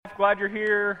Glad you're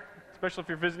here, especially if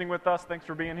you're visiting with us. Thanks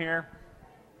for being here.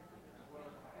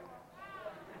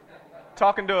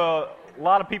 Talking to a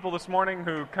lot of people this morning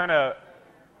who kind of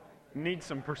need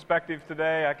some perspective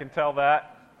today. I can tell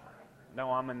that.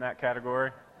 No, I'm in that category.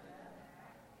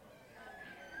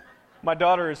 My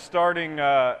daughter is starting,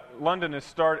 London has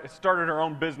started her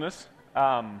own business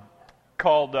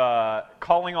called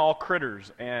Calling All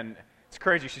Critters. And it's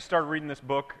crazy. She started reading this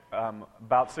book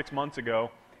about 6 months ago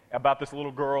about this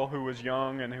little girl who was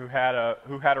young and who had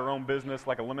her own business,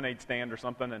 like a lemonade stand or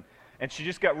something. And she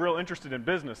just got real interested in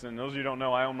business. And those of you who don't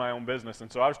know, I own my own business. And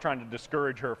so I was trying to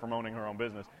discourage her from owning her own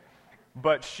business.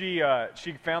 But she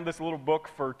found this little book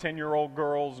for 10-year-old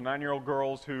girls, 9-year-old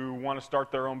girls who want to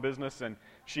start their own business. And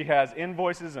she has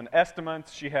invoices and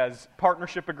estimates. She has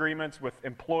partnership agreements with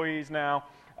employees now.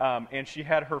 And she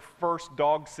had her first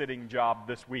dog sitting job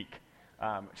this week.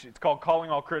 It's called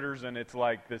Calling All Critters, and it's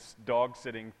like this dog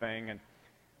sitting thing. And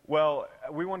well,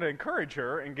 we want to encourage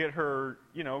her and get her,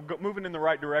 moving in the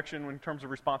right direction in terms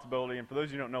of responsibility. And for those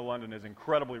of you who don't know, London is an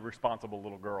incredibly responsible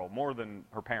little girl, more than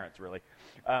her parents, really.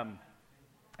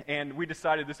 And we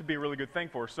decided this would be a really good thing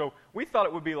for her. So we thought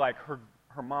it would be like her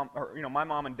mom, or my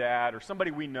mom and dad, or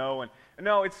somebody we know. And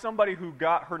no, it's somebody who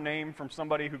got her name from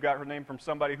somebody who got her name from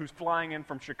somebody who's flying in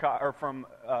from Chicago or from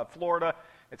Florida.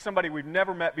 It's somebody we've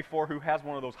never met before who has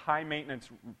one of those high-maintenance,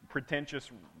 pretentious,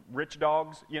 rich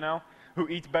dogs, who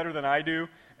eats better than I do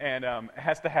and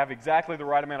has to have exactly the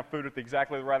right amount of food at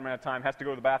exactly the right amount of time, has to go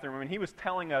to the bathroom. I mean, he was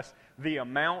telling us the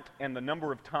amount and the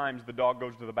number of times the dog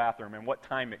goes to the bathroom and what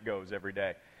time it goes every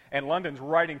day. And London's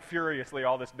writing furiously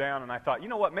all this down, and I thought, you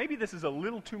know what, maybe this is a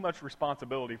little too much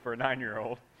responsibility for a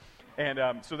 9-year-old.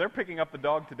 And so they're picking up the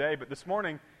dog today, but this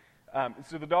morning,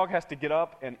 so the dog has to get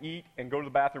up and eat and go to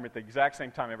the bathroom at the exact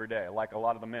same time every day, like a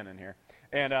lot of the men in here.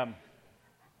 And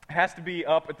has to be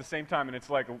up at the same time, and it's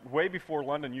like way before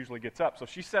London usually gets up. So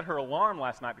she set her alarm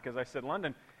last night because I said,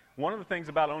 London, one of the things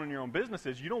about owning your own business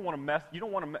is you don't want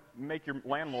to make your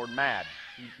landlord mad.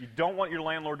 You don't want your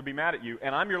landlord to be mad at you,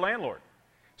 and I'm your landlord.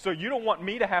 So you don't want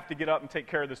me to have to get up and take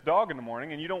care of this dog in the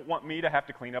morning, and you don't want me to have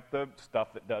to clean up the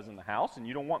stuff that does in the house, and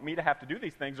you don't want me to have to do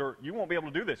these things, or you won't be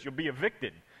able to do this. You'll be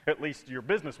evicted. At least your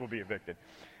business will be evicted.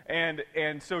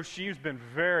 And so she's been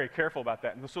very careful about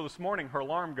that. And so this morning, her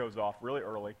alarm goes off really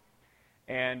early,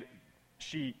 and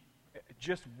she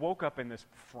just woke up in this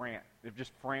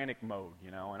frantic mode,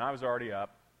 and I was already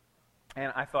up.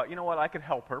 And I thought, you know what, I could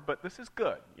help her, but this is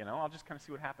good, I'll just kind of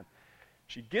see what happens.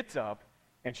 She gets up,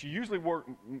 and she usually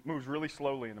moves really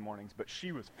slowly in the mornings, but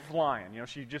she was flying.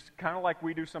 She just kind of like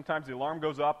we do sometimes. The alarm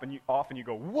goes up and you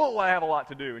go, whoa, I have a lot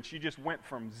to do. And she just went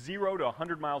from 0 to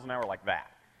 100 miles an hour like that.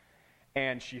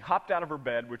 And she hopped out of her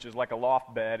bed, which is like a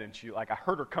loft bed, and I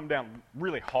heard her come down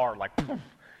really hard, like, poof,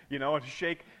 and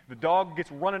shake. The dog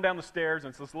gets running down the stairs,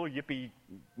 and it's this little yippy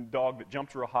dog that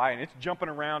jumps real high, and it's jumping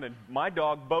around. And my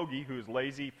dog, Bogey, who is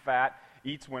lazy, fat,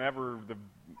 eats whenever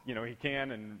he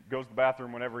can and goes to the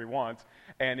bathroom whenever he wants.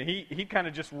 And he kind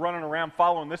of just running around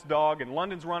following this dog, and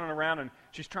London's running around, and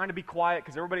she's trying to be quiet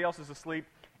because everybody else is asleep,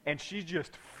 and she's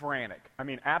just frantic. I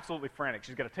mean, absolutely frantic.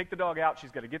 She's got to take the dog out. She's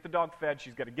got to get the dog fed.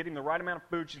 She's got to get him the right amount of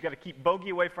food. She's got to keep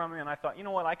Bogey away from him. And I thought, you know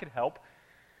what, I could help.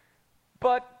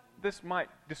 But this might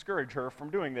discourage her from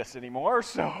doing this anymore,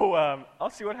 so I'll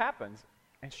see what happens.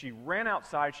 And she ran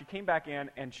outside. She came back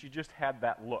in, and she just had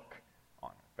that look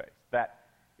on her face, that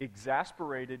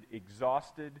exasperated,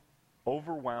 exhausted,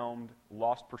 overwhelmed,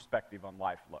 lost perspective on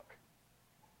life look.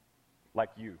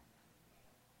 Like you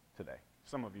today.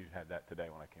 Some of you had that today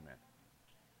when I came in.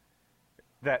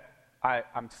 That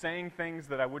I'm saying things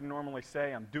that I wouldn't normally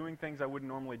say. I'm doing things I wouldn't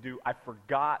normally do. I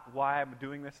forgot why I'm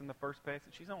doing this in the first place.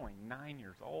 And she's only 9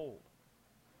 years old.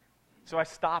 So I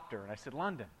stopped her and I said,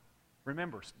 London,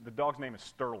 remember, the dog's name is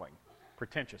Sterling.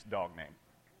 Pretentious dog name.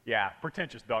 Yeah,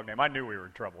 pretentious dog name. I knew we were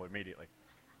in trouble immediately.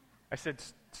 I said,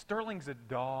 Sterling's a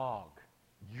dog.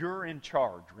 You're in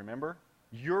charge, remember?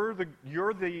 You're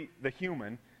the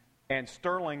human, and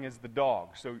Sterling is the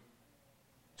dog. So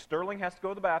Sterling has to go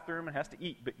to the bathroom and has to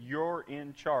eat, but you're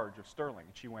in charge of Sterling.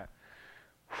 And she went,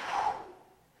 whew.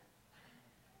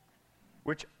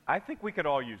 Which I think we could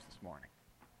all use this morning.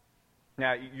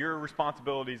 Now, your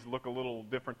responsibilities look a little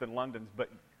different than London's, but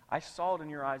I saw it in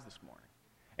your eyes this morning.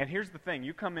 And here's the thing.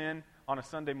 You come in on a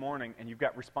Sunday morning and you've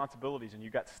got responsibilities and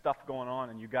you've got stuff going on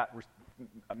and you've got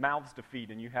mouths to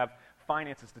feed and you have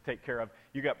finances to take care of.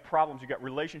 You've got problems. You've got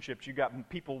relationships. You've got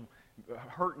people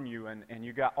hurting you and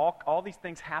you got all these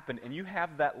things happen. And you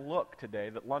have that look today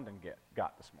that London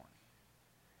got this morning.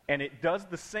 And it does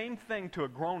the same thing to a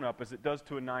grown-up as it does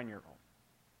to a 9-year-old.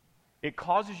 It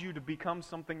causes you to become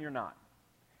something you're not.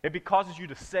 It causes you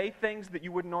to say things that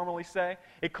you wouldn't normally say.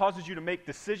 It causes you to make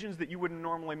decisions that you wouldn't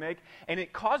normally make. And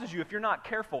it causes you, if you're not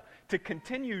careful, to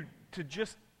continue to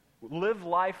just live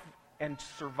life and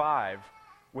survive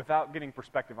without getting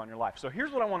perspective on your life. So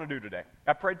here's what I want to do today.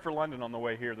 I prayed for London on the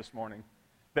way here this morning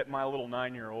that my little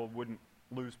 9-year-old wouldn't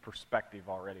lose perspective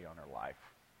already on her life.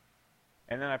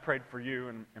 And then I prayed for you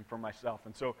and for myself.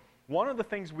 And so one of the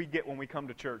things we get when we come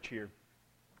to church here,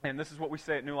 and this is what we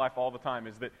say at New Life all the time,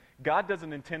 is that God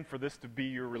doesn't intend for this to be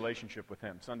your relationship with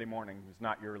Him. Sunday morning is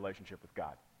not your relationship with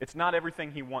God. It's not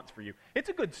everything He wants for you. It's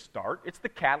a good start. It's the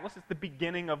catalyst. It's the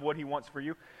beginning of what He wants for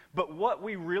you. But what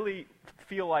we really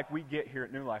feel like we get here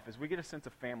at New Life is we get a sense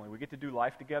of family. We get to do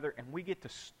life together, and we get to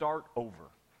start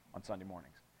over on Sunday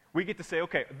mornings. We get to say,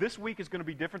 okay, this week is going to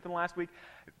be different than last week.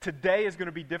 Today is going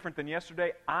to be different than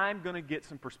yesterday. I'm going to get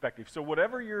some perspective. So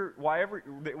whatever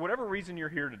reason you're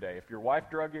here today, if your wife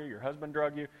drug you, your husband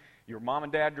drug you, your mom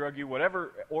and dad drug you,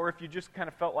 whatever, or if you just kind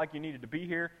of felt like you needed to be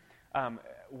here,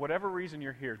 whatever reason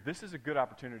you're here, this is a good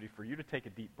opportunity for you to take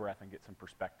a deep breath and get some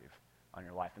perspective on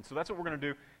your life. And so that's what we're going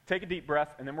to do. Take a deep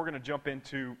breath, and then we're going to jump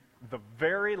into the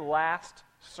very last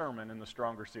sermon in the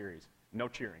Stronger series. No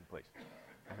cheering, please.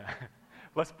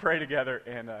 Let's pray together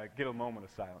and get a moment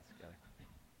of silence together.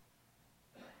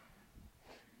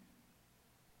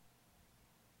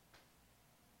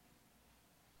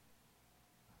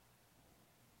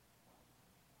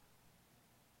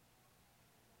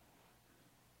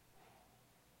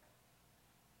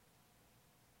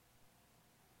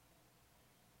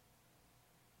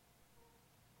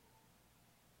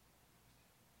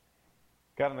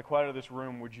 God, in the quiet of this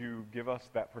room, would you give us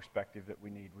that perspective that we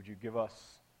need? Would you give us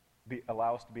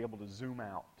allow us to be able to zoom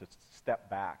out, to step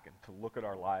back, and to look at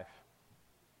our life,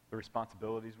 the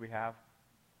responsibilities we have.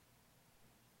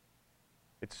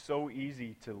 It's so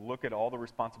easy to look at all the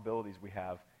responsibilities we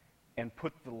have and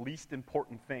put the least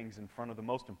important things in front of the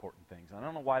most important things. And I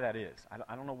don't know why that is.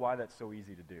 I don't know why that's so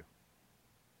easy to do.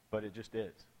 But it just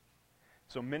is.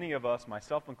 So many of us,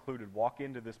 myself included, walk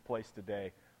into this place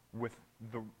today with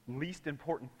the least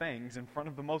important things in front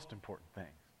of the most important things.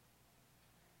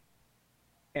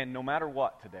 And no matter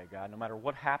what today, God, no matter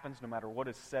what happens, no matter what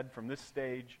is said from this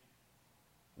stage,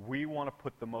 we want to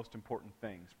put the most important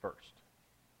things first.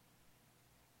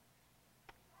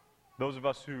 Those of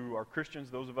us who are Christians,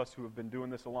 those of us who have been doing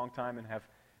this a long time and have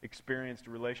experienced a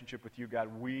relationship with you, God,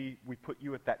 we put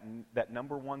you at that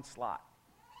number one slot.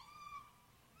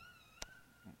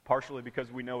 Partially because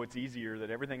we know it's easier, that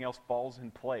everything else falls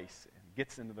in place and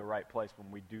gets into the right place when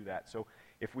we do that. So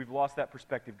if we've lost that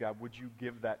perspective, God, would you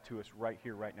give that to us right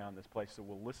here, right now in this place, so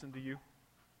we'll listen to you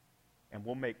and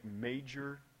we'll make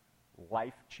major,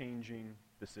 life-changing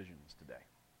decisions today.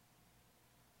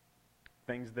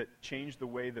 Things that change the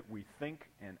way that we think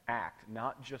and act,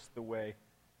 not just the way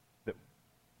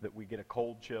that we get a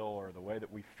cold chill or the way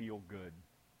that we feel good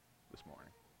this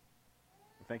morning.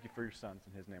 Well, thank you for your sons.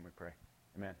 In His name we pray.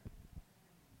 Amen.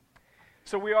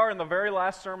 So we are in the very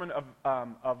last sermon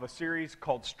of a series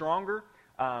called Stronger,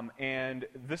 and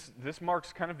this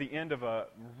marks kind of the end of a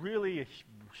really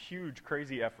huge,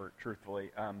 crazy effort,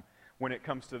 truthfully, when it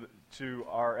comes to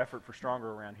our effort for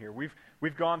Stronger around here.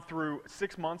 We've gone through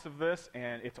 6 months of this,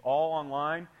 and it's all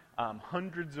online.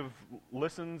 Hundreds of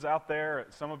listens out there,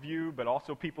 some of you, but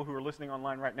also people who are listening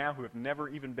online right now who have never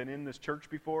even been in this church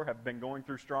before have been going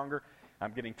through Stronger.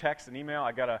 I'm getting texts and email.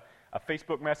 I got a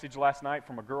Facebook message last night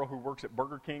from a girl who works at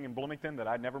Burger King in Bloomington that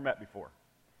I'd never met before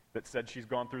that said she's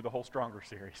gone through the whole Stronger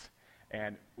series.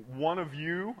 And one of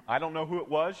you, I don't know who it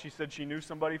was, she said she knew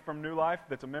somebody from New Life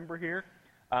that's a member here,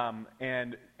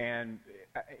 and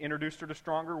introduced her to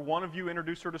Stronger. One of you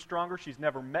introduced her to Stronger. She's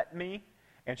never met me,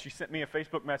 and she sent me a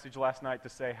Facebook message last night to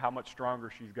say how much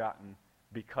stronger she's gotten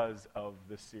because of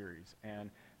this series. And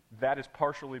that is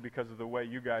partially because of the way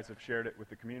you guys have shared it with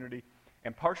the community,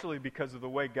 and partially because of the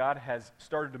way God has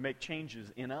started to make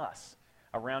changes in us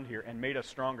around here and made us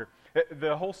stronger.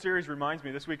 The whole series reminds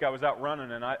me, this week I was out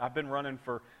running, and I've been running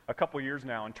for a couple years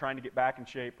now and trying to get back in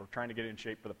shape, or trying to get in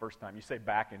shape for the first time. You say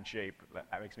back in shape,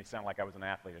 that makes me sound like I was an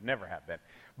athlete. I never have been.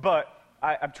 But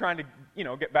I'm trying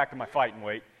to, get back to my fighting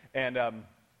weight. And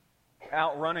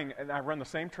out running, and I run the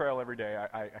same trail every day.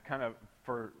 I kind of,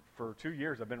 for 2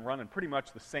 years, I've been running pretty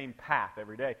much the same path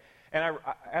every day. And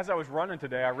as I was running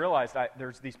today, I realized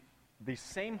there's these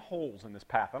same holes in this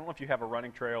path. I don't know if you have a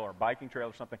running trail or a biking trail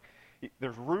or something.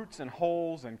 There's roots and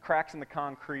holes and cracks in the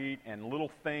concrete and little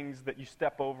things that you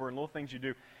step over and little things you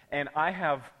do. And I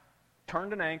have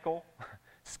turned an ankle,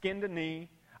 skinned a knee.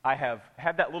 I have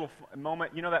had that little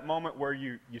moment, that moment where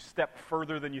you step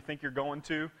further than you think you're going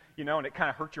to, and it kind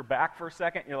of hurts your back for a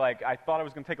second. You're like, I thought I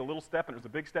was going to take a little step, and it was a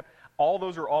big step. All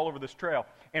those are all over this trail.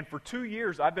 And for 2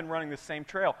 years, I've been running this same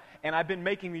trail, and I've been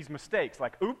making these mistakes,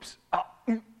 like, oops, all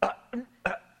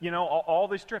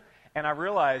these trips. And I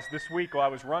realized this week while I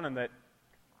was running that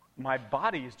my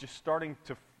body is just starting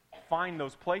to find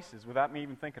those places without me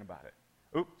even thinking about it.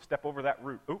 Oop, step over that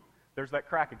root. Oop, there's that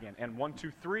crack again. And 1,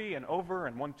 2, 3, and over,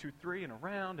 and 1, 2, 3, and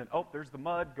around, and there's the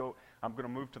mud. I'm going to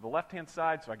move to the left-hand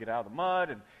side so I get out of the mud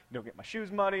and don't get my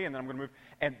shoes muddy, and then I'm going to move.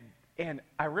 And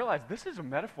I realized this is a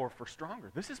metaphor for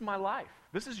stronger. This is my life.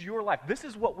 This is your life. This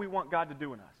is what we want God to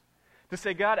do in us. To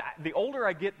say, God, the older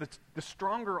I get, the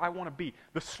stronger I want to be,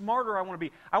 the smarter I want to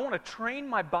be. I want to train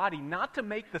my body not to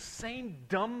make the same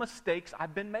dumb mistakes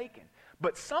I've been making.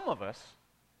 But some of us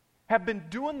have been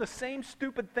doing the same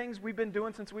stupid things we've been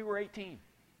doing since we were 18.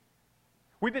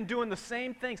 We've been doing the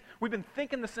same things. We've been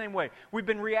thinking the same way. We've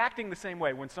been reacting the same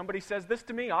way. When somebody says this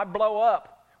to me, I blow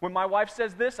up. When my wife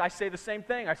says this, I say the same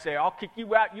thing. I say, I'll kick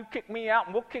you out, you kick me out,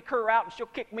 and we'll kick her out, and she'll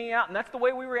kick me out. And that's the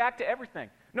way we react to everything.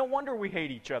 No wonder we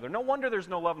hate each other. No wonder there's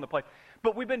no love in the place.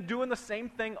 But we've been doing the same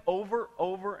thing over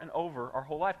and over our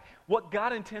whole life. What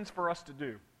God intends for us to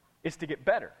do is to get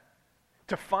better.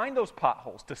 To find those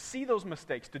potholes, to see those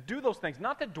mistakes, to do those things,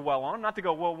 not to dwell on them, not to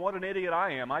go, well, what an idiot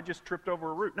I am. I just tripped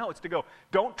over a root. No, it's to go,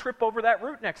 don't trip over that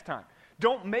root next time.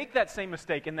 Don't make that same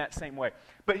mistake in that same way.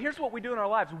 But here's what we do in our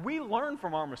lives. We learn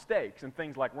from our mistakes in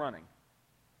things like running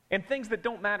and things that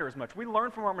don't matter as much. We learn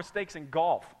from our mistakes in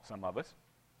golf, some of us.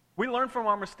 We learn from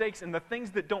our mistakes in the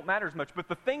things that don't matter as much, but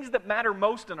the things that matter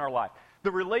most in our life,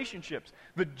 the relationships,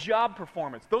 the job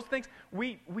performance, those things,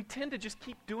 we tend to just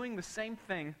keep doing the same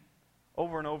thing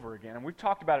over and over again. And we've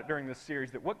talked about it during this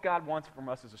series that what God wants from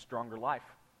us is a stronger life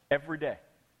every day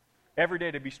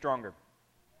to be stronger.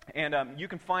 And you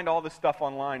can find all this stuff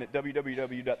online at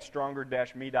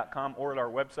www.stronger-me.com or at our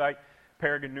website,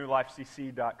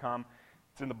 ParagonNewLifeCC.com.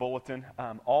 It's in the bulletin.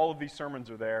 All of these sermons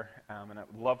are there, and I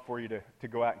would love for you to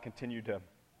go out and continue to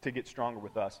get stronger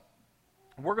with us.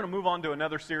 We're going to move on to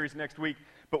another series next week,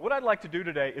 but what I'd like to do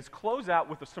today is close out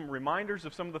with some reminders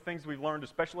of some of the things we've learned,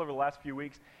 especially over the last few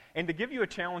weeks, and to give you a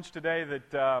challenge today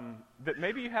that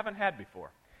maybe you haven't had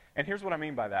before. And here's what I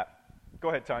mean by that. Go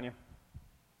ahead, Tanya.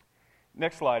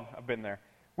 Next slide. I've been there.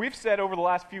 We've said over the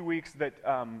last few weeks that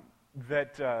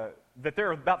there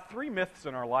are about 3 myths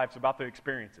in our lives about the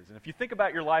experiences. And if you think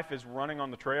about your life as running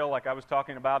on the trail, like I was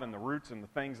talking about, and the roots and the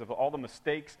things of all the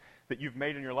mistakes that you've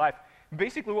made in your life,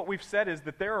 basically what we've said is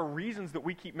that there are reasons that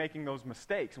we keep making those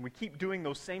mistakes, and we keep doing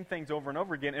those same things over and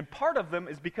over again. And part of them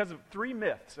is because of 3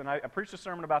 myths. And I preached a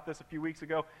sermon about this a few weeks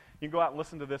ago. You can go out and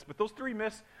listen to this. But those 3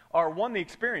 myths are, 1, the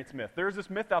experience myth. There's this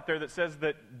myth out there that says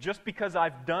that just because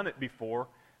I've done it before,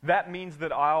 that means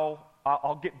that I'll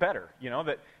get better.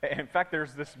 That in fact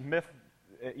there's this myth.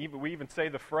 We even say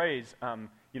the phrase,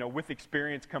 with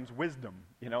experience comes wisdom.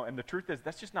 And the truth is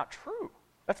that's just not true.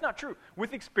 That's not true.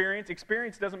 With experience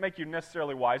doesn't make you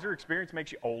necessarily wiser. Experience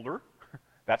makes you older.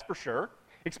 That's for sure.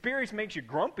 Experience makes you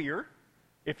grumpier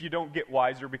if you don't get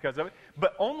wiser because of it.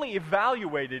 But only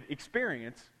evaluated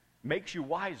experience makes you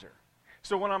wiser.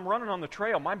 So when I'm running on the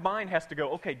trail, my mind has to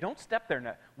go, okay, don't step there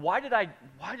now. Why did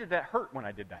that hurt when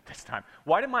I did that this time?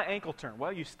 Why did my ankle turn?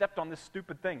 Well, you stepped on this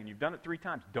stupid thing and you've done it 3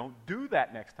 times. Don't do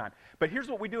that next time. But here's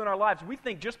what we do in our lives. We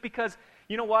think just because,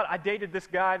 I dated this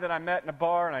guy that I met in a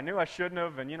bar and I knew I shouldn't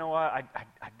have, and I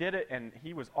did it and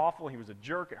he was awful, he was a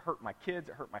jerk, it hurt my kids,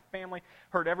 it hurt my family,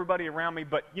 hurt everybody around me,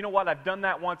 but I've done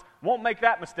that once, won't make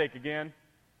that mistake again.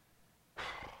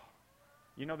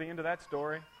 You know the end of that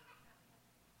story?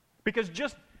 Because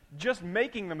just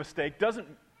making the mistake doesn't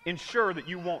ensure that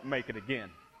you won't make it again.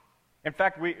 In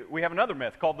fact, we have another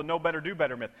myth called the know better, do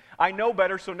better myth. I know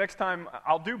better, so next time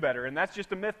I'll do better, and that's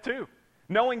just a myth too.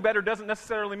 Knowing better doesn't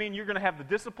necessarily mean you're going to have the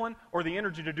discipline or the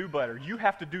energy to do better. You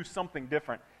have to do something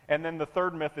different. And then the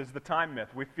third myth is the time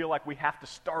myth. We feel like we have to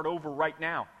start over right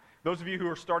now. Those of you who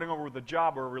are starting over with a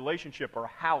job or a relationship or a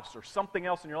house or something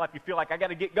else in your life, you feel like I got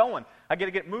to get going, I got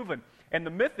to get moving. And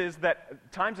the myth is that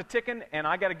time's a ticking and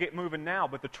I got to get moving now.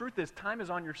 But the truth is time is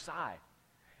on your side.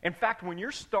 In fact, when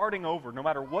you're starting over, no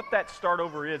matter what that start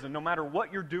over is and no matter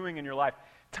what you're doing in your life,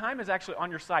 time is actually on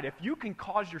your side. If you can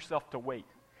cause yourself to wait,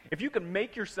 if you can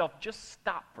make yourself just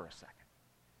stop for a second,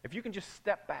 if you can just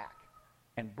step back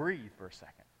and breathe for a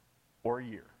second or a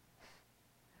year.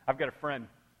 I've got a friend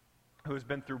who has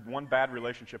been through one bad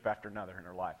relationship after another in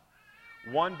her life.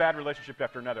 One bad relationship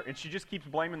after another. And she just keeps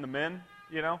blaming the men,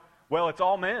 Well, it's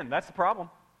all men. That's the problem.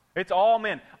 It's all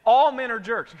men. All men are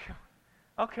jerks.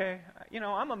 Okay,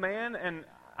 I'm a man, and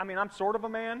I'm sort of a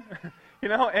man,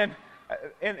 and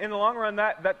in the long run,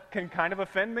 that can kind of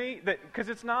offend me, because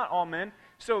it's not all men.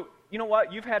 So, you know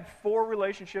what? You've had 4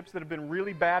 relationships that have been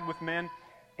really bad with men,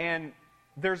 and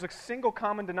there's a single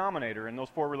common denominator in those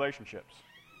 4 relationships.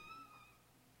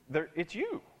 It's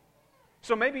you.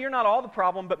 So maybe you're not all the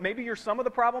problem, but maybe you're some of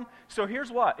the problem. So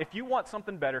here's what. If you want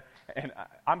something better, and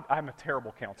I'm a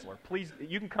terrible counselor. Please,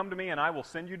 you can come to me and I will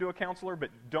send you to a counselor,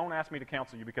 but don't ask me to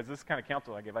counsel you, because this is the kind of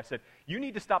counsel I give. I said, you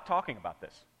need to stop talking about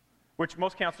this, which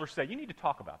most counselors say, you need to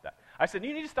talk about that. I said,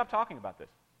 you need to stop talking about this.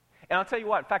 And I'll tell you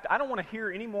what, in fact, I don't want to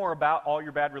hear any more about all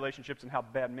your bad relationships and how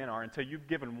bad men are until you've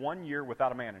given 1 year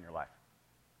without a man in your life.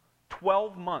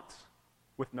 12 months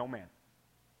with no man.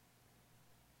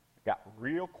 It got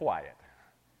real quiet.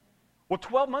 Well,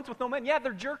 12 months with no men, yeah,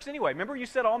 they're jerks anyway. Remember you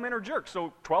said all men are jerks,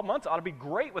 so 12 months ought to be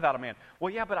great without a man.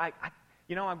 Well, yeah, but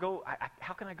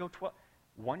how can I go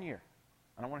 1 year?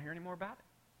 I don't want to hear any more about it.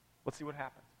 Let's see what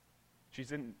happens.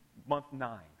 She's in month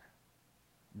 9.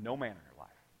 No man in her life.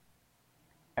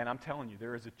 And I'm telling you,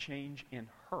 there is a change in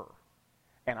her.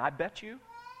 And I bet you,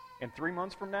 in 3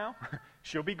 months from now,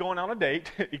 she'll be going on a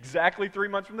date, exactly 3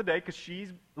 months from the day, because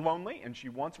she's lonely and she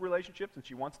wants relationships and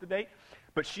she wants to date.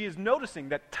 But she is noticing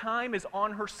that time is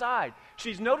on her side.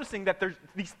 She's noticing that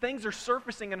these things are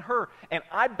surfacing in her. And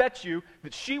I bet you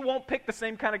that she won't pick the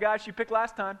same kind of guy she picked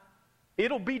last time.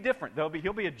 It'll be different.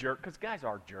 He'll be a jerk, because guys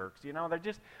are jerks. They're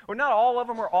just, or not all of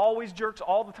them are always jerks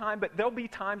all the time, but there'll be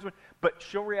times when, but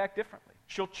she'll react differently.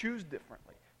 She'll choose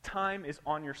differently. Time is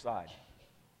on your side.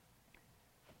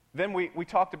 Then we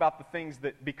talked about the things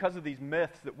that, because of these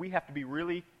myths, that we have to be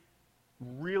really,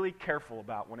 really careful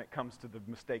about when it comes to the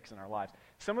mistakes in our lives.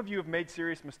 Some of you have made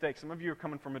serious mistakes. Some of you are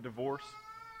coming from a divorce,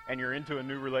 and you're into a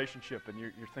new relationship, and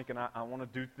you're thinking, I want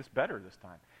to do this better this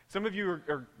time. Some of you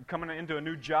are coming into a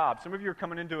new job. Some of you are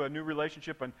coming into a new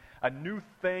relationship and a new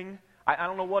thing. I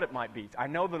don't know what it might be. I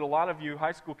know that a lot of you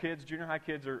high school kids, junior high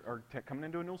kids, are coming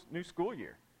into a new school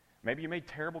year. Maybe you made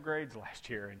terrible grades last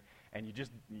year, and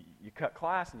you cut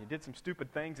class and you did some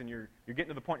stupid things, and you're getting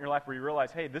to the point in your life where you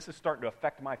realize, hey, this is starting to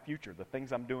affect my future, the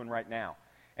things I'm doing right now.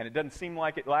 And it doesn't seem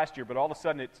like it last year, but all of a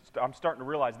sudden I'm starting to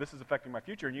realize this is affecting my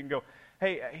future. And you can go,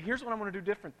 hey, here's what I'm going to do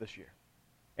different this year.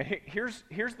 And here's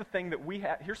the thing that we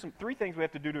have. Here's 3 things we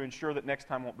have to do to ensure that next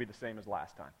time won't be the same as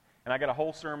last time. And I got a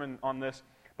whole sermon on this,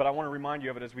 but I want to remind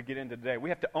you of it as we get into today. We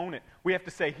have to own it. We have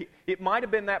to say, it might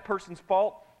have been that person's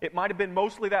fault. It might have been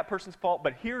mostly that person's fault,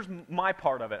 but here's my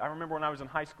part of it. I remember when I was in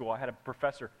high school, I had a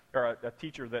professor, or a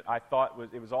teacher that I thought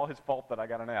it was all his fault that I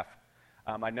got an F.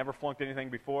 I never flunked anything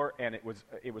before, and it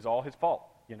was all his fault,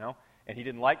 And he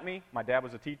didn't like me. My dad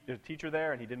was a teacher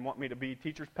there, and he didn't want me to be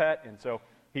teacher's pet, and so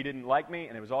he didn't like me,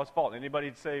 and it was all his fault. Anybody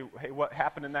would say, hey, what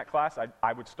happened in that class?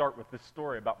 I would start with this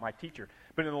story about my teacher.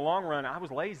 But in the long run, I was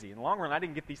lazy. In the long run, I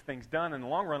didn't get these things done. In the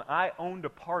long run, I owned a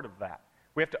part of that.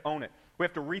 We have to own it. We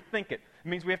have to rethink it. It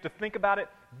means we have to think about it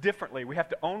differently. We have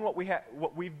to own what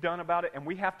we've done about it, and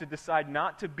we have to decide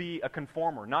not to be a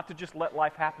conformer, not to just let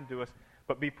life happen to us,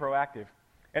 but be proactive.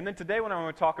 And then today what I'm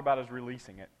going to talk about is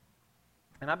releasing it.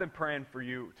 And I've been praying for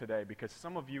you today, because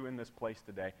some of you in this place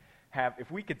today have,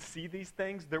 if we could see these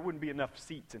things, there wouldn't be enough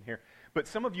seats in here. But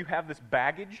some of you have this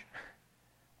baggage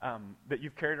that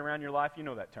you've carried around your life. You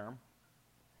know that term.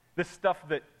 This stuff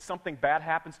that something bad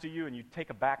happens to you, and you take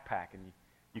a backpack and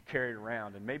you carry it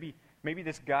around. And maybe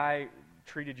this guy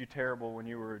treated you terrible when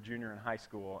you were a junior in high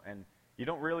school, and you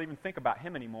don't really even think about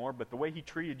him anymore, but the way he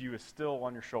treated you is still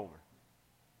on your shoulder.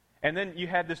 And then you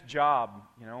had this job,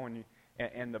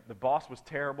 and the boss was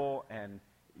terrible, and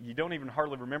you don't even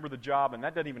hardly remember the job, and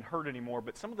that doesn't even hurt anymore.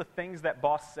 But some of the things that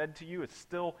boss said to you,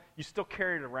 you still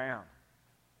carry it around.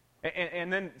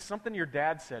 And then something your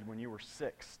dad said when you were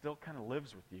 6 still kind of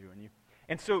lives with you.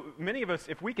 And so many of us,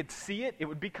 if we could see it, it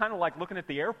would be kind of like looking at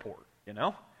the airport,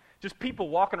 Just people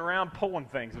walking around pulling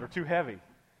things that are too heavy.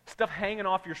 Stuff hanging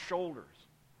off your shoulders.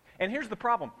 And here's the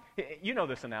problem. You know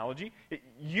this analogy.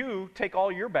 You take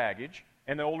all your baggage,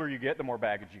 and the older you get, the more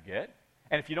baggage you get.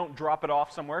 And if you don't drop it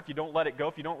off somewhere, if you don't let it go,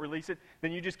 if you don't release it,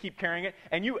 then you just keep carrying it,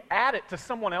 and you add it to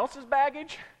someone else's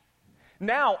baggage.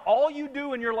 Now, all you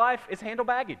do in your life is handle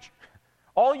baggage.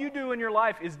 All you do in your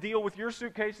life is deal with your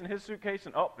suitcase and his suitcase,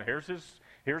 and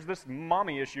here's this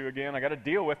mommy issue again I got to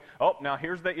deal with. Oh, now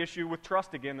here's the issue with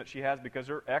trust again that she has because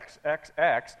her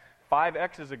XXX, 5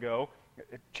 X's ago,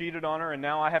 cheated on her, and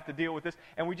now I have to deal with this.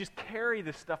 And we just carry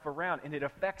this stuff around, and it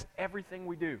affects everything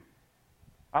we do.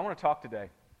 I want to talk today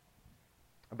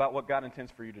about what God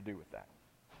intends for you to do with that.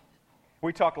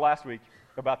 We talked last week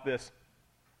about this,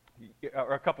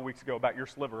 or a couple weeks ago, about your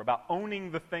sliver, about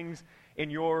owning the things in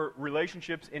your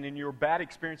relationships and in your bad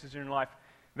experiences in your life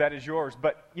that is yours.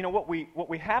 But what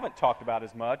we haven't talked about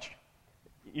as much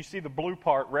You see, the blue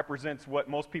part represents what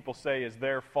most people say is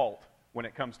their fault when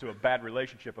it comes to a bad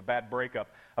relationship, a bad breakup,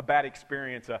 a bad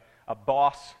experience, a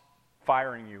boss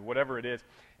firing you, whatever it is.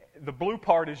 The blue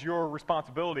part is your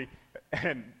responsibility,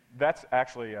 and that's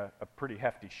actually a pretty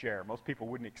hefty share. Most people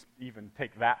wouldn't even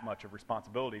take that much of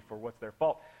responsibility for what's their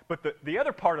fault. But the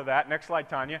other part of that, next slide,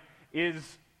 Tanya,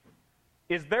 is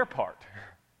their part.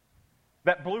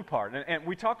 That blue part. And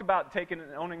we talked about taking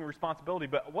and owning responsibility,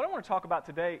 but what I want to talk about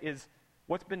today is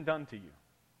what's been done to you.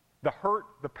 The hurt,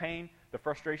 the pain, the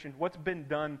frustration, what's been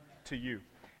done to you.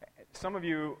 Some of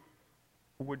you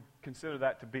would consider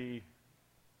that to be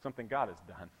something God has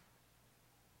done.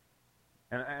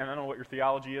 And I don't know what your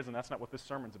theology is, and that's not what this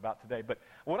sermon's about today. But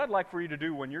what I'd like for you to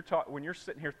do when you're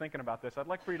sitting here thinking about this, I'd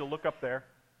like for you to look up there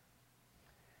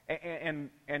and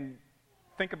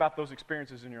think about those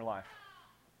experiences in your life.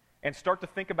 And start to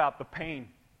think about the pain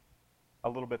a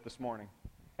little bit this morning.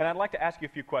 And I'd like to ask you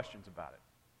a few questions about it.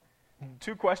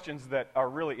 2 questions that are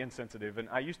really insensitive. And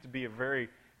I used to be very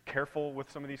careful with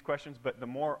some of these questions, but the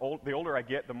older I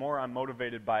get, the more I'm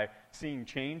motivated by seeing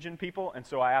change in people. And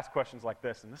so I ask questions like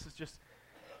this. And this is just,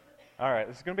 all right,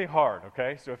 this is going to be hard,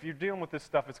 okay? So if you're dealing with this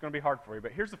stuff, it's going to be hard for you.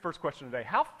 But here's the first question today.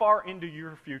 How far into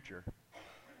your future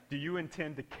do you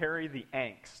intend to carry the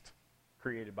angst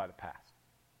created by the past?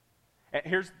 And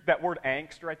here's that word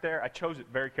angst right there. I chose it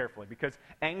very carefully because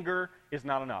anger is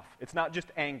not enough. It's not just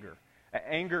anger.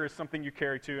 Anger is something you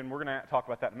carry too, and we're going to talk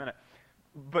about that in a minute.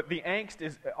 But the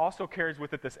angst also carries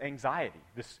with it this anxiety,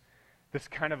 this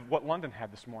kind of what London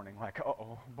had this morning, like,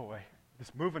 oh boy,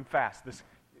 this moving fast, this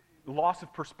loss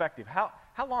of perspective. How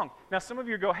long? Now, some of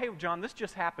you go, hey, John, this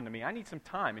just happened to me. I need some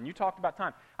time. And you talked about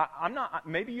time. I'm not,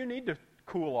 maybe you need to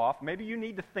cool off. Maybe you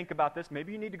need to think about this.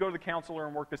 Maybe you need to go to the counselor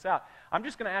and work this out. I'm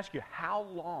just going to ask you, how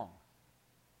long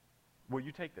will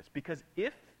you take this? Because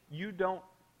if you don't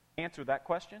answer that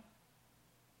question,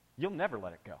 you'll never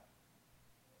let it go.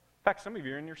 In fact, some of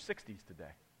you are in your 60s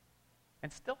today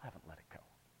and still haven't let it go.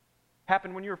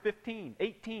 Happened when you were 15,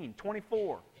 18,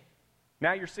 24.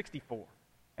 Now you're 64,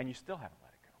 and you still haven't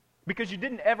let it go. Because you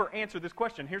didn't ever answer this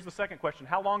question. Here's the second question.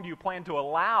 How long do you plan to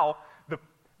allow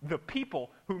the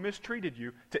people who mistreated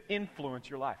you to influence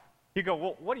your life? You go,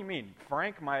 well, what do you mean?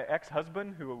 Frank, my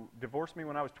ex-husband who divorced me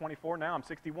when I was 24, now I'm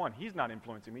 61. He's not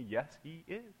influencing me. Yes, he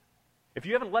is. If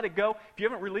you haven't let it go, if you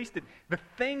haven't released it, the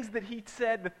things that he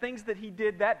said, the things that he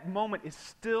did, that moment is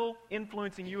still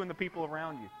influencing you and the people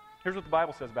around you. Here's what the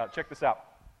Bible says about it. Check this out.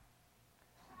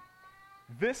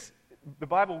 The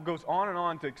Bible goes on and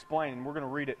on to explain, and we're going to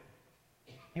read it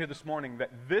here this morning,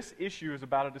 that this issue is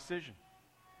about a decision.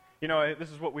 You know,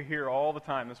 this is what we hear all the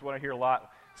time. This is what I hear a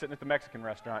lot sitting at the Mexican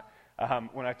restaurant.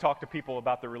 When I talk to people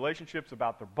about their relationships,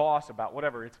 about their boss, about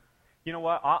whatever, it's, you know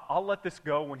what, I'll let this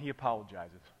go when he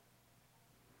apologizes.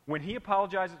 When he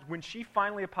apologizes, when she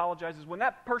finally apologizes, when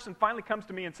that person finally comes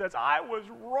to me and says, I was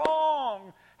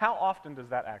wrong. How often does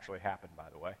that actually happen, by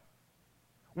the way?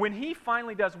 When he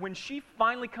finally does, when she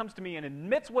finally comes to me and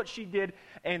admits what she did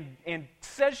and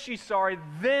says she's sorry,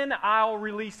 then I'll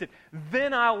release it.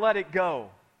 Then I'll let it go.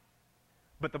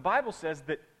 But the Bible says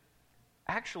that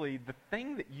actually the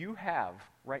thing that you have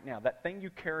right now, that thing you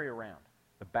carry around,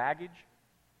 the baggage,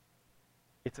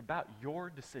 it's about your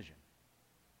decision.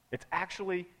 It's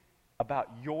actually about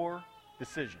your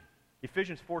decision.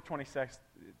 Ephesians 4:26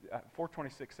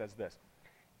 says this.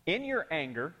 In your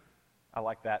anger, I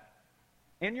like that.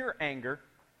 In your anger,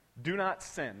 do not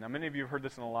sin. Now, many of you have heard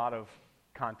this in a lot of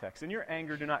contexts. In your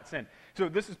anger, do not sin. So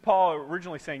this is Paul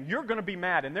originally saying, you're going to be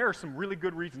mad, and there are some really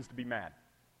good reasons to be mad.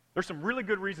 There's some really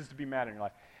good reasons to be mad in your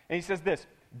life. And he says this,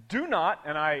 do not,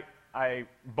 and I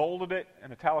bolded it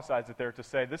and italicized it there to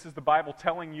say, this is the Bible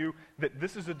telling you that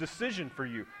this is a decision for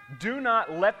you. Do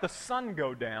not let the sun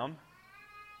go down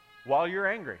while you're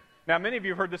angry. Now, many of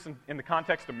you have heard this in the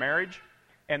context of marriage,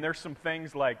 and there's some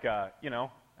things like, I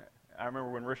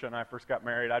remember when Risha and I first got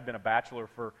married, I'd been a bachelor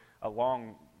for a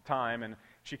long time, and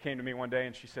she came to me one day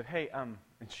and she said, hey, and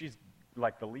she's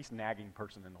like the least nagging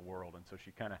person in the world, and so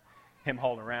she kind of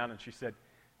hem-hauled around, and she said,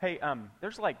 hey,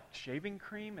 there's like shaving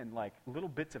cream and like little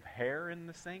bits of hair in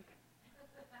the sink.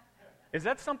 Is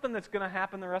that something that's going to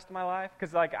happen the rest of my life?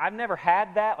 Because like I've never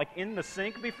had that like in the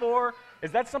sink before.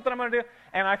 Is that something I'm going to do?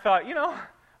 And I thought,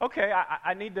 okay,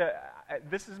 I need to,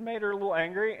 this has made her a little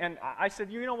angry. And I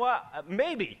said, you know what,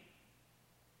 maybe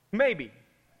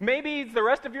the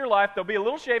rest of your life there'll be a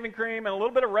little shaving cream and a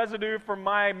little bit of residue from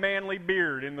my manly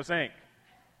beard in the sink.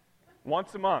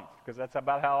 Once a month, because that's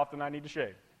about how often I need to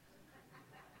shave.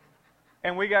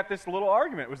 And we got this little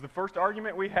argument. It was the first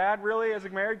argument we had, really, as a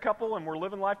married couple, and we're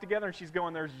living life together, and she's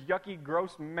going, there's yucky,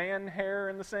 gross man hair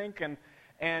in the sink,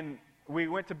 and we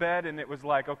went to bed and it was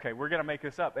like, okay, we're going to make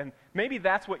this up. And maybe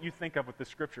that's what you think of with the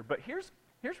scripture. But here's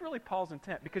really Paul's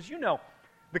intent. Because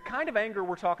the kind of anger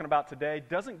we're talking about today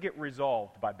doesn't get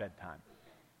resolved by bedtime.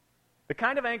 The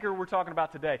kind of anger we're talking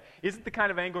about today isn't the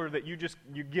kind of anger that you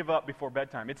give up before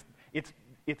bedtime. It's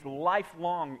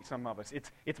lifelong, some of us.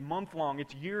 It's month-long.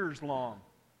 It's years-long.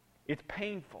 It's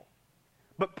painful.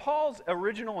 But Paul's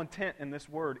original intent in this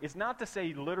word is not to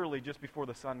say literally just before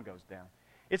the sun goes down.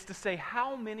 It's to say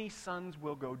how many suns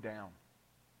will go down.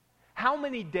 How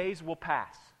many days will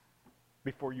pass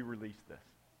before you release this?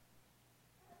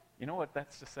 You know what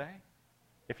that's to say?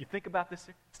 If you think about this,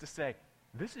 it's to say,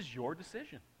 this is your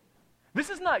decision. This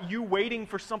is not you waiting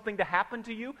for something to happen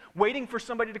to you, waiting for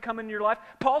somebody to come into your life.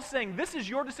 Paul's saying, this is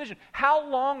your decision. How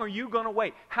long are you going to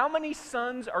wait? How many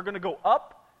suns are going to go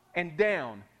up and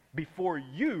down before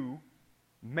you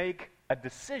make a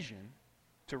decision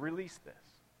to release this?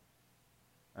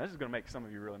 Now, this is going to make some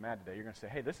of you really mad today. You're going to say,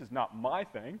 hey, this is not my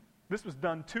thing. This was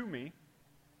done to me,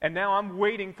 and now I'm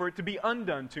waiting for it to be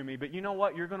undone to me. But you know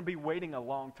what? You're going to be waiting a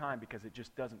long time because it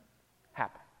just doesn't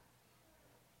happen.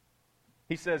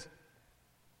 He says,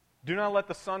 do not let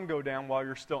the sun go down while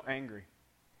you're still angry,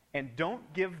 and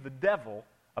don't give the devil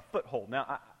a foothold.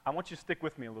 Now, I want you to stick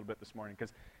with me a little bit this morning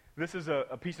because this is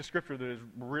a piece of scripture that is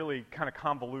really kind of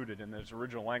convoluted in its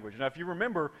original language. Now, if you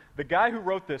remember, the guy who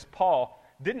wrote this, Paul,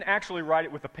 didn't actually write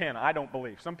it with a pen, I don't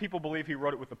believe. Some people believe he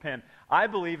wrote it with a pen. I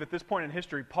believe at this point in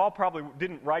history, Paul probably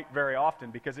didn't write very often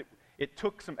because it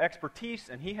took some expertise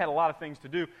and he had a lot of things to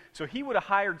do. So he would have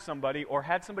hired somebody or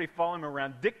had somebody follow him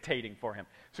around dictating for him.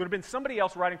 So it would have been somebody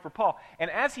else writing for Paul.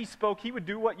 And as he spoke, he would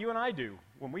do what you and I do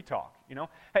when we talk,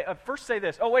 Hey, first say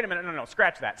this. Oh, wait a minute. No,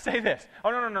 scratch that. Say this.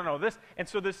 Oh, no, this. And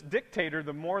so this dictator,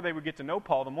 the more they would get to know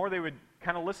Paul, the more they would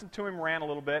kind of listen to him rant a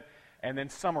little bit and then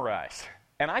summarize.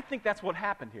 And I think that's what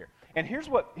happened here. And here's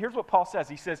what Paul says.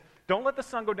 He says, don't let the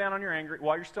sun go down on your anger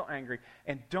while you're still angry,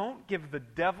 and don't give the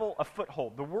devil a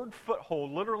foothold. The word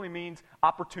foothold literally means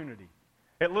opportunity.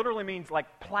 It literally means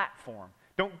like platform.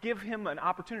 Don't give him an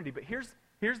opportunity. But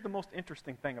here's the most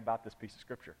interesting thing about this piece of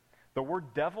scripture. The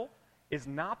word devil is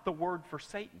not the word for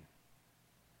Satan.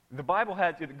 The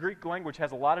Greek language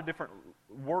has a lot of different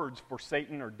words for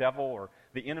Satan or devil or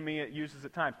the enemy it uses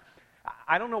at times.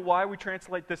 I don't know why we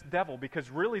translate this devil,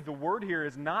 because really the word here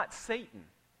is not Satan.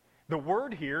 The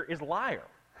word here is liar.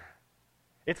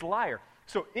 It's liar.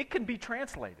 So it can be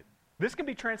translated. This can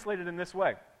be translated in this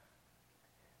way.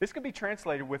 This can be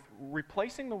translated with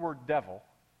replacing the word devil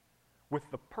with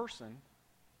the person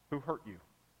who hurt you.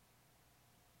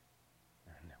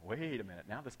 And wait a minute,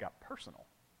 now this got personal.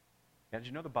 Now, did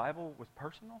you know the Bible was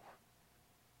personal?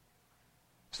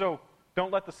 So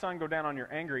don't let the sun go down on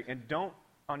your anger, and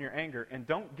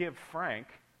don't give Frank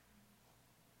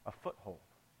a foothold.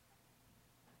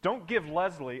 Don't give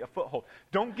Leslie a foothold.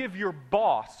 Don't give your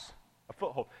boss a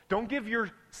foothold. Don't give your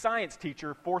science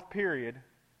teacher, fourth period,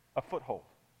 a foothold.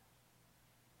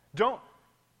 Don't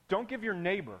give your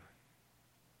neighbor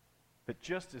that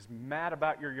just is mad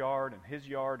about your yard and his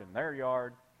yard and their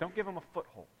yard, don't give them a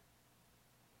foothold.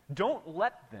 Don't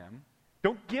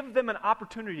give them an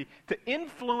opportunity to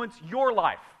influence your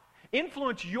life.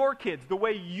 Influence your kids the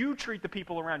way you treat the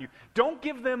people around you. Don't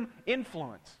give them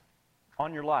influence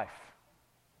on your life.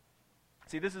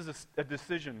 See, this is a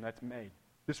decision that's made.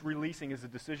 This releasing is a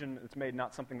decision that's made,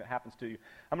 not something that happens to you.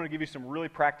 I'm going to give you some really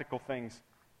practical things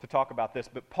to talk about this.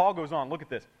 But Paul goes on. Look at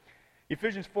this.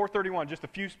 Ephesians 4:31, just a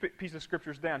few pieces of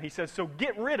scriptures down. He says, so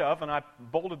get rid of, and I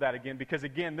bolded that again because,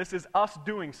 again, this is us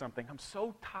doing something. I'm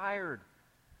so tired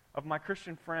of my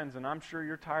Christian friends, and I'm sure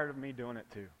you're tired of me doing it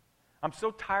too. I'm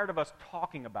so tired of us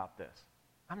talking about this.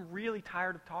 I'm really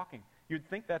tired of talking. You'd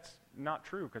think that's not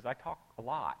true because I talk a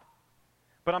lot.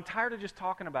 But I'm tired of just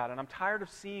talking about it. I'm tired of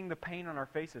seeing the pain on our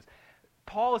faces.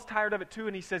 Paul is tired of it too,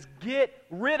 and he says, get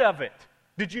rid of it.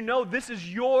 Did you know this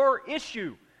is your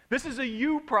issue? This is a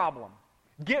you problem.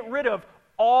 Get rid of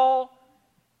all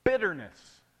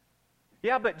bitterness.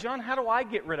 Yeah, but John, how do I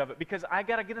get rid of it? Because I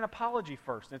got to get an apology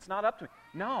first, and it's not up to me.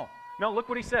 No, look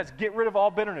what he says. Get rid of all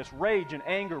bitterness, rage and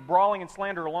anger, brawling and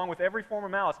slander, along with every form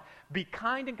of malice. Be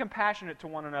kind and compassionate to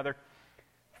one another,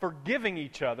 forgiving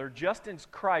each other, just as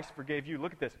Christ forgave you.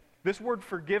 Look at this. This word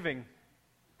forgiving,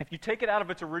 if you take it out of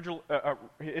its original,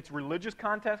 its religious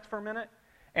context for a minute,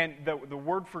 and the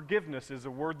word forgiveness is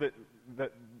a word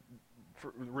that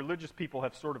religious people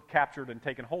have sort of captured and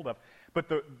taken hold of. But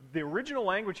the original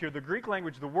language here, the Greek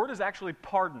language, the word is actually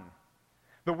pardon.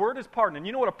 The word is pardon. And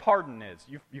you know what a pardon is.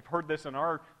 You've heard this in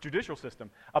our judicial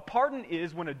system. A pardon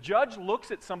is when a judge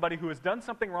looks at somebody who has done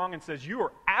something wrong and says, you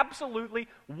are absolutely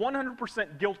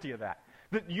 100% guilty of that.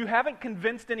 That you haven't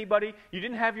convinced anybody. You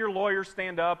didn't have your lawyer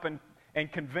stand up and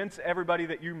and convince everybody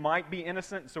that you might be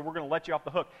innocent, so we're going to let you off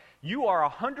the hook. You are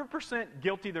 100%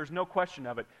 guilty, there's no question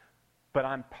of it, but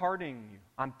I'm pardoning you.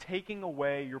 I'm taking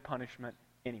away your punishment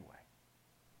anyway.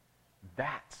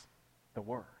 That's the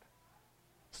Word.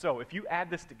 So if you add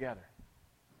this together,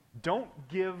 don't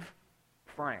give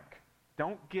Frank,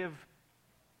 don't give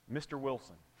Mr.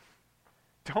 Wilson,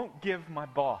 don't give my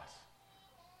boss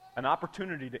an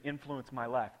opportunity to influence my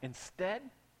life. Instead,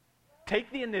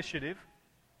 take the initiative.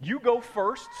 You go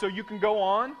first so you can go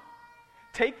on.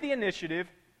 Take the initiative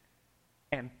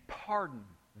and pardon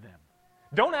them.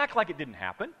 Don't act like it didn't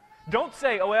happen. Don't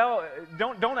say, oh, well,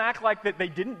 don't act like that they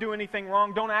didn't do anything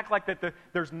wrong. Don't act like that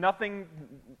there's nothing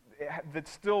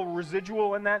that's still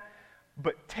residual in that.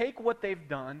 But take what they've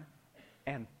done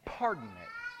and pardon it.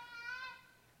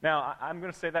 Now, I'm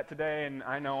going to say that today, and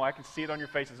I know I can see it on your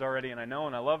faces already, and I know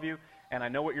and I love you, and I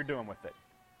know what you're doing with it.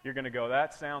 You're going to go,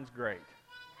 that sounds great.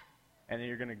 And then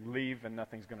you're going to leave, and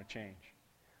nothing's going to change.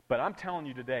 But I'm telling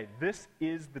you today, this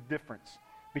is the difference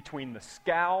between the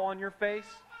scowl on your face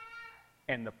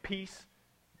and the peace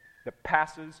that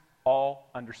passes all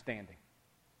understanding.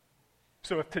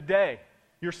 So if today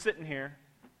you're sitting here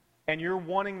and you're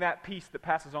wanting that peace that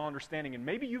passes all understanding, and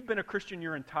maybe you've been a Christian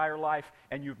your entire life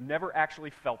and you've never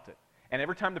actually felt it, and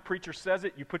every time the preacher says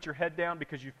it, you put your head down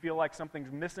because you feel like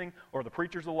something's missing or the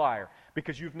preacher's a liar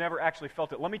because you've never actually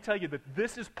felt it. Let me tell you that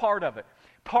this is part of it.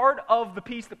 Part of the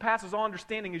peace that passes all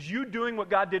understanding is you doing what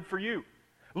God did for you.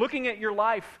 Looking at your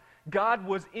life, God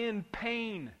was in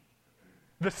pain.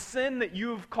 The sin that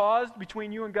you've caused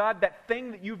between you and God, that thing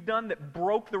that you've done that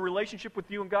broke the relationship with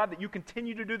you and God, that you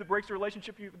continue to do that breaks the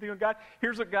relationship with you and God,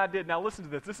 here's what God did. Now listen to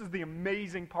this. This is the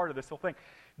amazing part of this whole thing.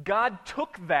 God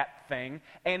took that thing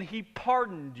and He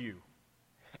pardoned you.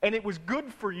 And it was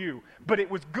good for you, but it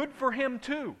was good for Him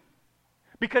too.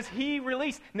 Because He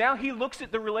released. Now He looks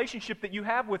at the relationship that you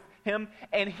have with Him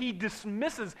and He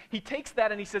dismisses. He takes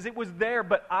that and He says, it was there,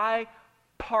 but I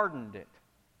pardoned it.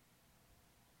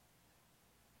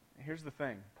 Here's the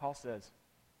thing. Paul says,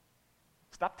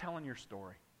 stop telling your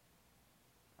story.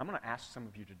 I'm going to ask some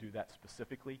of you to do that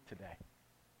specifically today.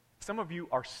 Some of you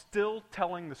are still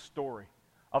telling the story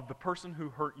of the person who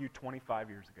hurt you 25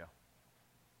 years ago.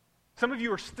 Some of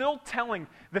you are still telling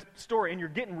the story, and you're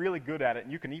getting really good at it,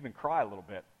 and you can even cry a little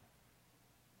bit.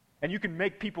 And you can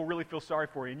make people really feel sorry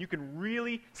for you, and you can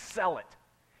really sell it.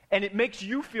 And it makes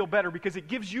you feel better because it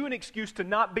gives you an excuse to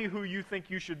not be who you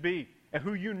think you should be and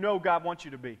who you know God wants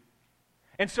you to be.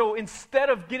 And so instead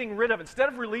of getting rid of it, instead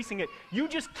of releasing it, you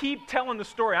just keep telling the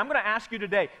story. I'm going to ask you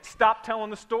today, stop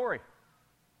telling the story.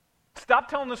 Stop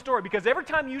telling the story, because every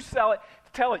time you tell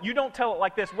it, you don't tell it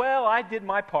like this, well, I did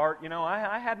my part,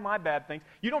 I had my bad things.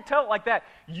 You don't tell it like that.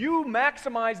 You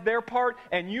maximize their part,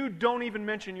 and you don't even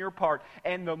mention your part.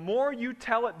 And the more you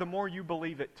tell it, the more you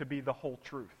believe it to be the whole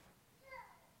truth.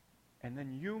 And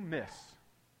then you miss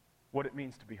what it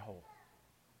means to be whole.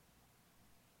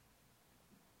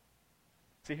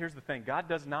 See, here's the thing. God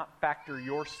does not factor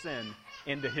your sin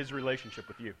into His relationship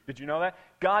with you. Did you know that?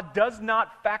 God does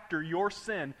not factor your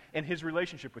sin in His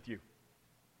relationship with you.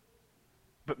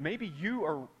 But maybe you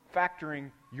are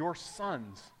factoring your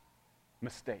son's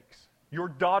mistakes, your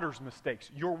daughter's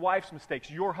mistakes, your wife's mistakes,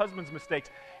 your husband's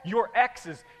mistakes, your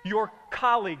ex's, your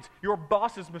colleagues, your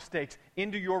boss's mistakes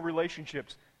into your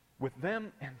relationships with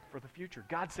them and for the future.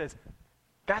 God says,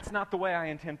 that's not the way I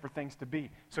intend for things to be.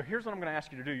 So here's what I'm going to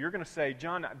ask you to do. You're going to say,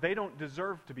 John, they don't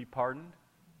deserve to be pardoned.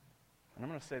 And I'm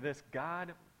going to say this,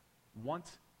 God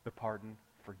wants the pardon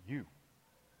for you.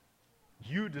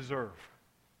 You deserve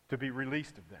to be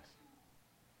released of this.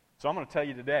 So I'm going to tell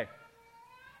you today,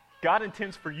 God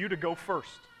intends for you to go first.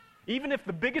 Even if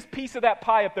the biggest piece of that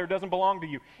pie up there doesn't belong to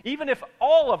you, even if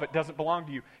all of it doesn't belong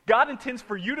to you, God intends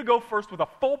for you to go first with a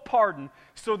full pardon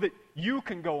so that you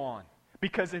can go on.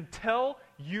 Because until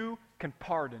you can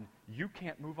pardon, you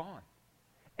can't move on.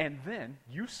 And then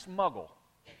you smuggle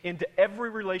into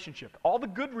every relationship, all the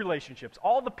good relationships,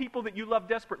 all the people that you love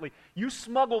desperately, you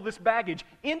smuggle this baggage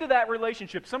into that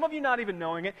relationship. Some of you not even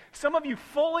knowing it, some of you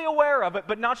fully aware of it,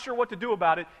 but not sure what to do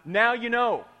about it. Now you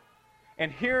know.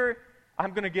 And here,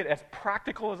 I'm going to get as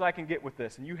practical as I can get with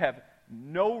this, and you have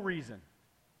no reason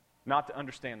not to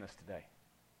understand this today.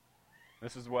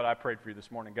 This is what I prayed for you this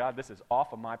morning. God, this is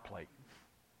off of my plate.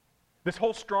 This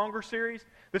whole Stronger series,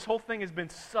 this whole thing has been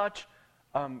such,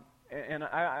 and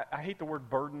I hate the word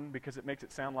burden because it makes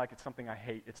it sound like it's something I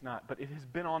hate. It's not. But it has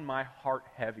been on my heart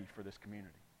heavy for this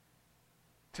community.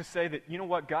 To say that, you know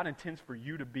what, God intends for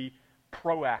you to be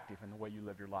proactive in the way you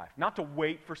live your life. Not to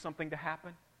wait for something to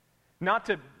happen. Not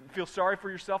to feel sorry for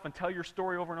yourself and tell your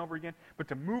story over and over again, but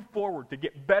to move forward, to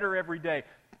get better every day,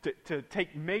 to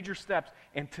take major steps.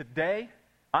 And today,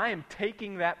 I am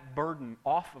taking that burden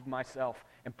off of myself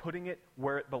and putting it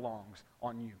where it belongs,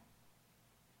 on you.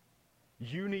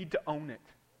 You need to own it.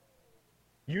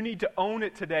 You need to own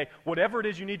it today. Whatever it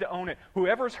is, you need to own it.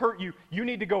 Whoever's hurt you, you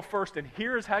need to go first, and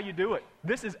here's how you do it.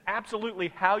 This is absolutely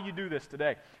how you do this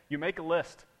today. You make a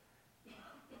list.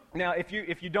 Now, if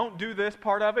you don't do this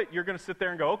part of it, you're going to sit there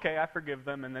and go, okay, I forgive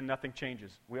them, and then nothing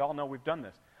changes. We all know we've done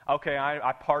this. Okay,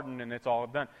 I pardon, and it's all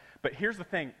done. But here's the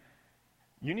thing.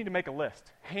 You need to make a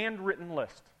list, handwritten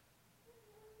list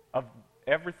of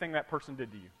everything that person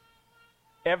did to you.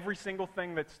 Every single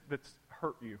thing that's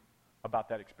hurt you about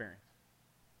that experience.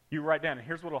 You write down, and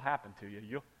here's what will happen to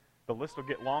you. The list will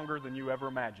get longer than you ever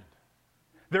imagined.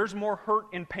 There's more hurt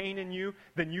and pain in you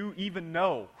than you even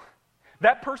know.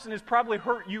 That person has probably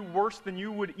hurt you worse than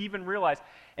you would even realize.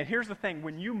 And here's the thing.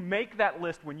 When you make that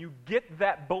list, when you get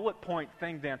that bullet point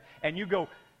thing down, and you go,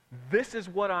 this is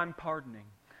what I'm pardoning,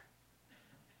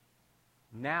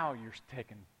 now you're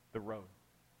taking the road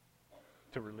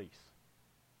to release.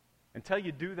 Until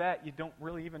you do that, you don't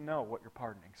really even know what you're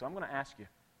pardoning. So I'm going to ask you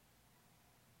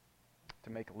to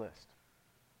make a list.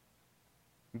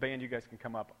 Band, you guys can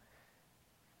come up.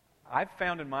 I've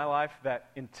found in my life that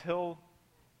until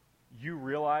you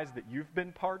realize that you've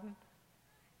been pardoned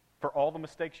for all the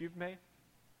mistakes you've made,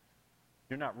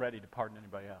 you're not ready to pardon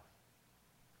anybody else.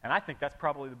 And I think that's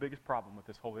probably the biggest problem with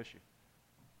this whole issue.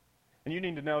 And you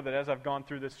need to know that as I've gone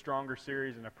through this Stronger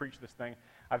series and I preached this thing,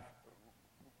 I've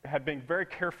had been very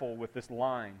careful with this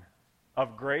line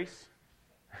of grace.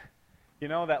 You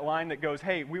know, that line that goes,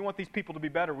 hey, we want these people to be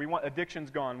better. We want addictions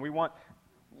gone. We want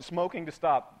smoking to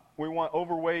stop. We want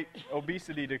overweight,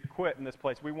 obesity to quit in this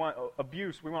place. We want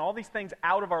abuse. We want all these things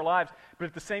out of our lives. But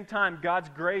at the same time, God's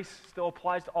grace still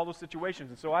applies to all those situations.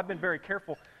 And so I've been very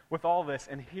careful with all this.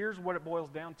 And here's what it boils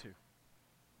down to.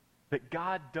 That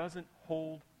God doesn't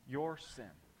hold your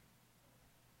sin.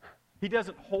 He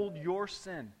doesn't hold your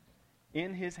sin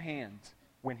in His hands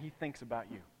when He thinks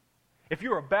about you. If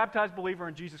you're a baptized believer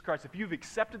in Jesus Christ, if you've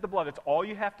accepted the blood, that's all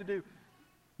you have to do.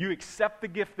 You accept the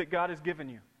gift that God has given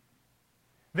you.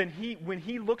 Then when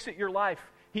He looks at your life,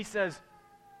 He says,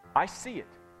 I see it.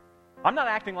 I'm not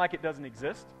acting like it doesn't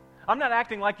exist. I'm not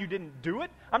acting like you didn't do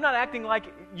it. I'm not acting like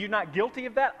you're not guilty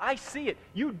of that. I see it.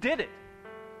 You did it.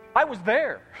 I was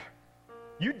there.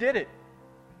 You did it.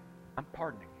 I'm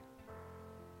pardoning you.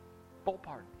 Full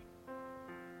pardon.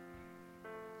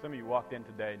 Some of you walked in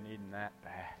today needing that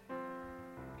bad.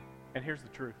 And here's the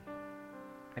truth.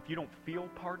 If you don't feel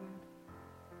pardoned,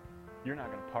 you're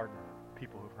not going to pardon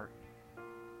people who've hurt you.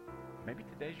 Maybe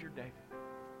today's your day.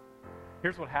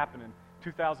 Here's what happened in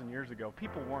 2,000 years ago.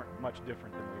 People weren't much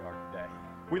different than we are today.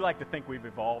 We like to think we've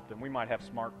evolved, and we might have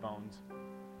smartphones,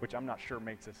 which I'm not sure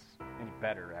makes us any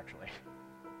better, actually.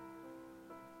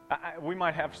 We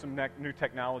might have some new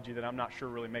technology that I'm not sure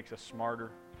really makes us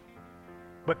smarter.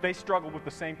 But they struggled with the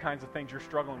same kinds of things you're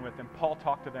struggling with. And Paul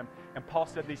talked to them, and Paul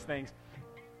said these things.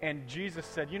 And Jesus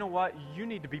said, you know what? You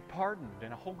need to be pardoned.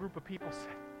 And a whole group of people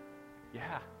said,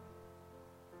 yeah.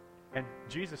 And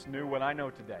Jesus knew what I know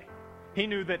today. He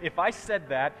knew that if I said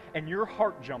that and your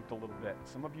heart jumped a little bit,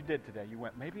 some of you did today, you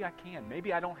went, maybe I can.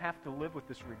 Maybe I don't have to live with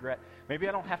this regret. Maybe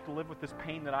I don't have to live with this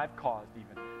pain that I've caused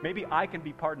even. Maybe I can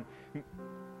be pardoned.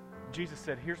 Jesus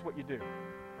said, here's what you do.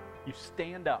 You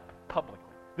stand up publicly.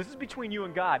 This is between you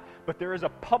and God, but there is a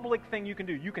public thing you can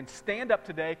do. You can stand up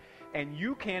today, and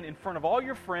you can, in front of all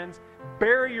your friends,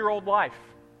 bury your old life.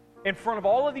 In front of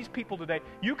all of these people today,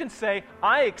 you can say,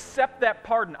 I accept that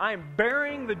pardon. I am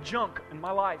burying the junk in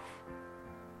my life.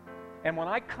 And when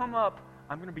I come up,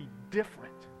 I'm going to be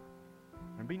different.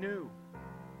 I'm going to be new.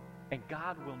 And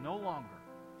God will no longer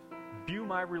view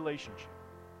my relationship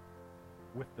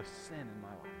with the sin in my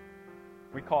life.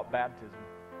 We call it baptism.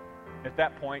 At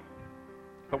that point,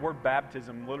 the word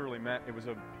baptism literally meant it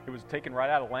was taken right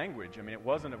out of language. I mean, it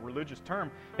wasn't a religious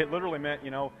term. It literally meant,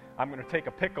 I'm going to take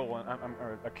a pickle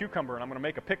or a cucumber and I'm going to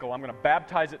make a pickle. I'm going to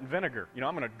baptize it in vinegar.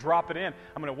 I'm going to drop it in.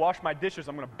 I'm going to wash my dishes.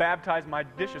 I'm going to baptize my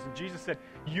dishes. And Jesus said,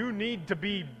 you need to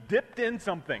be dipped in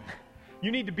something. You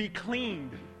need to be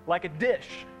cleaned like a dish.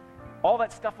 All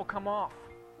that stuff will come off.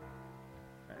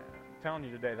 I'm telling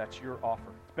you today, that's your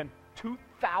offer. It's been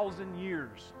 2,000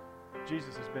 years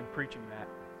Jesus has been preaching that.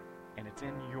 And it's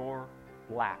in your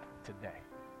lap today.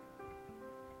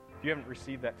 If you haven't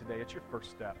received that today, it's your first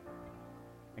step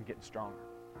in getting stronger.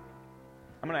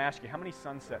 I'm going to ask you, how many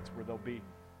sunsets will there be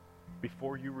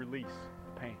before you release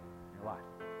the pain in your life?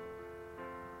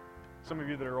 Some of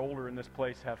you that are older in this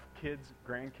place have kids,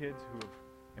 grandkids who have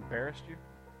embarrassed you.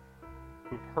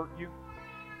 who've hurt you.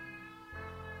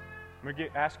 I'm going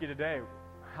to ask you today,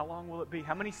 how long will it be?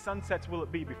 How many sunsets will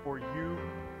it be before you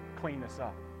clean this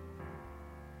up?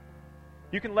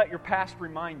 You can let your past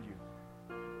remind you.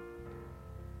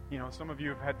 You know, some of you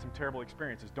have had some terrible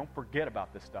experiences. Don't forget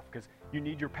about this stuff because you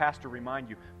need your past to remind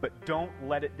you. But don't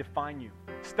let it define you.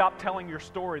 Stop telling your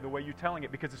story the way you're telling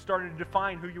it because it's starting to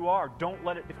define who you are. Don't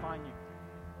let it define you.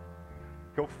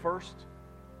 Go first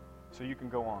so you can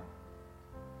go on.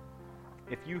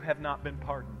 If you have not been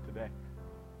pardoned today,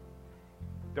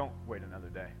 don't wait another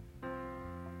day.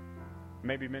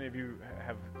 Maybe many of you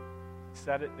have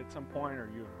said it at some point, or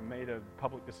you've made a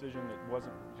public decision that you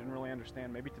didn't really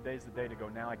understand. Maybe today's the day to go,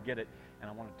 now I get it, and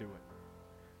I want to do it.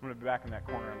 I'm going to be back in that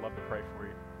corner. I'd love to pray for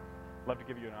you. I'd love to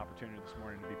give you an opportunity this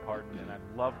morning to be pardoned, and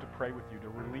I'd love to pray with you to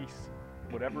release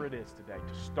whatever it is today,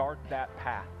 to start that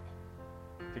path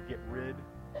to get rid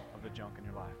of the junk in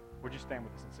your life. Would you stand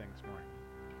with us and sing this morning?